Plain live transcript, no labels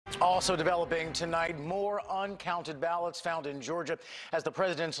Also developing tonight, more uncounted ballots found in Georgia as the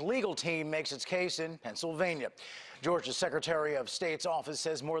president's legal team makes its case in Pennsylvania. Georgia's Secretary of State's office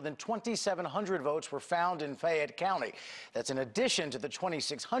says more than 2,700 votes were found in Fayette County. That's in addition to the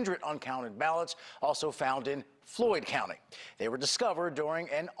 2,600 uncounted ballots also found in Floyd County. They were discovered during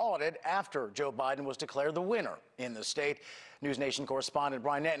an audit after Joe Biden was declared the winner in the state. NewsNation correspondent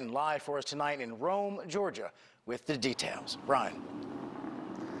Brian Netton live for us tonight in Rome, Georgia, with the details. Brian.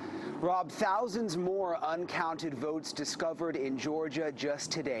 Rob, thousands more uncounted votes discovered in Georgia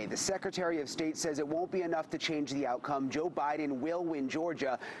just today. The Secretary of State says it won't be enough to change the outcome. Joe Biden will win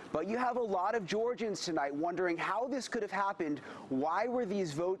Georgia, but you have a lot of Georgians tonight wondering how this could have happened. Why were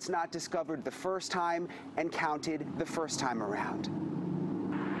these votes not discovered the first time and counted the first time around?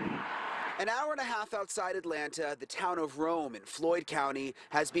 An hour and a half outside Atlanta, the town of Rome in Floyd County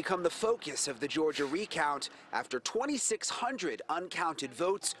has become the focus of the Georgia recount after 2,600 uncounted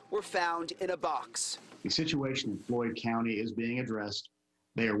votes were found in a box. The situation in Floyd County is being addressed.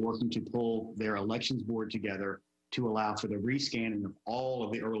 They are working to pull their elections board together to allow for the rescanning of all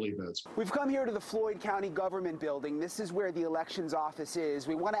of the early votes. We've come here to the Floyd County government building. This is where the elections office is.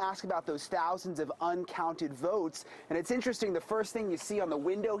 We want to ask about those thousands of uncounted votes. And it's interesting, the first thing you see on the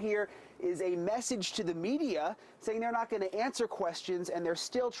window here is a message to the media saying they're not going to answer questions and they're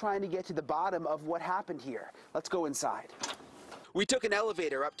still trying to get to the bottom of what happened here. Let's go inside. We took an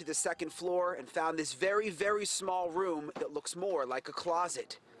elevator up to the second floor and found this very, very small room that looks more like a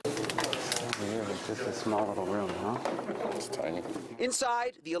closet. Weird, it's just a small little room, huh? It's tiny.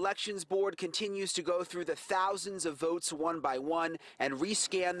 Inside, the elections board continues to go through the thousands of votes one by one and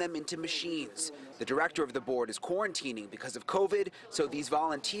rescan them into machines. The director of the board is quarantining because of COVID, so these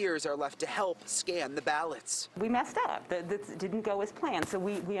volunteers are left to help scan the ballots. We messed up. This didn't go as planned, so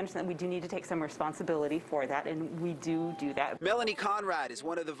we understand we do need to take some responsibility for that, and we do that. Melanie Conrad is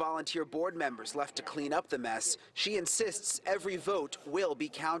one of the volunteer board members left to clean up the mess. She insists every vote will be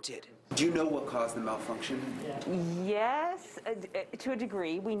counted. Do you know what caused the malfunction? Yes, to a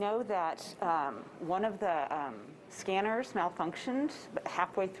degree. We know that one of the scanners malfunctioned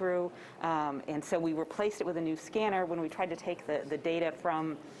halfway through, and so we replaced it with a new scanner. When we tried to take the data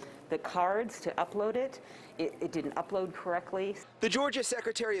from the cards to upload it, it didn't upload correctly. The Georgia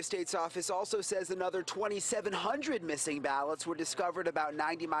Secretary of State's office also says another 2,700 missing ballots were discovered about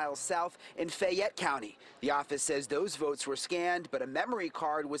 90 miles south in Fayette County. The office says those votes were scanned, but a memory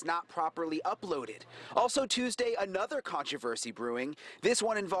card was not properly uploaded. Also Tuesday, another controversy brewing, this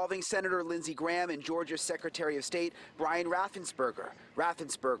one involving Senator Lindsey Graham and Georgia's Secretary of State Brian Raffensperger.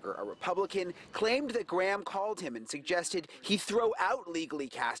 Raffensperger, a Republican, claimed that Graham called him and suggested he throw out legally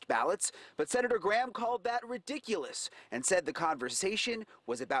cast ballots, but Senator Graham called that ridiculous and said the conversation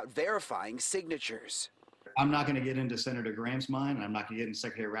was about verifying signatures. I'm not going to get into Senator Graham's mind, and I'm not going to get into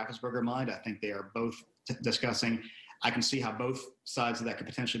Secretary Raffensperger's mind. I think they are both discussing. I can see how both sides of that could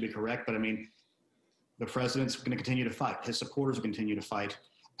potentially be correct, but I mean, the president's going to continue to fight. His supporters will continue to fight.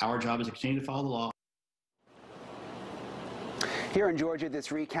 Our job is to continue to follow the law. Here in Georgia,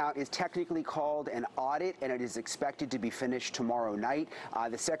 this recount is technically called an audit, and it is expected to be finished tomorrow night.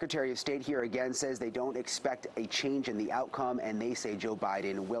 The Secretary of State here again says they don't expect a change in the outcome, and they say Joe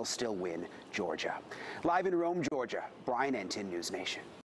Biden will still win Georgia. Live in Rome, Georgia, Brian Netton, NewsNation.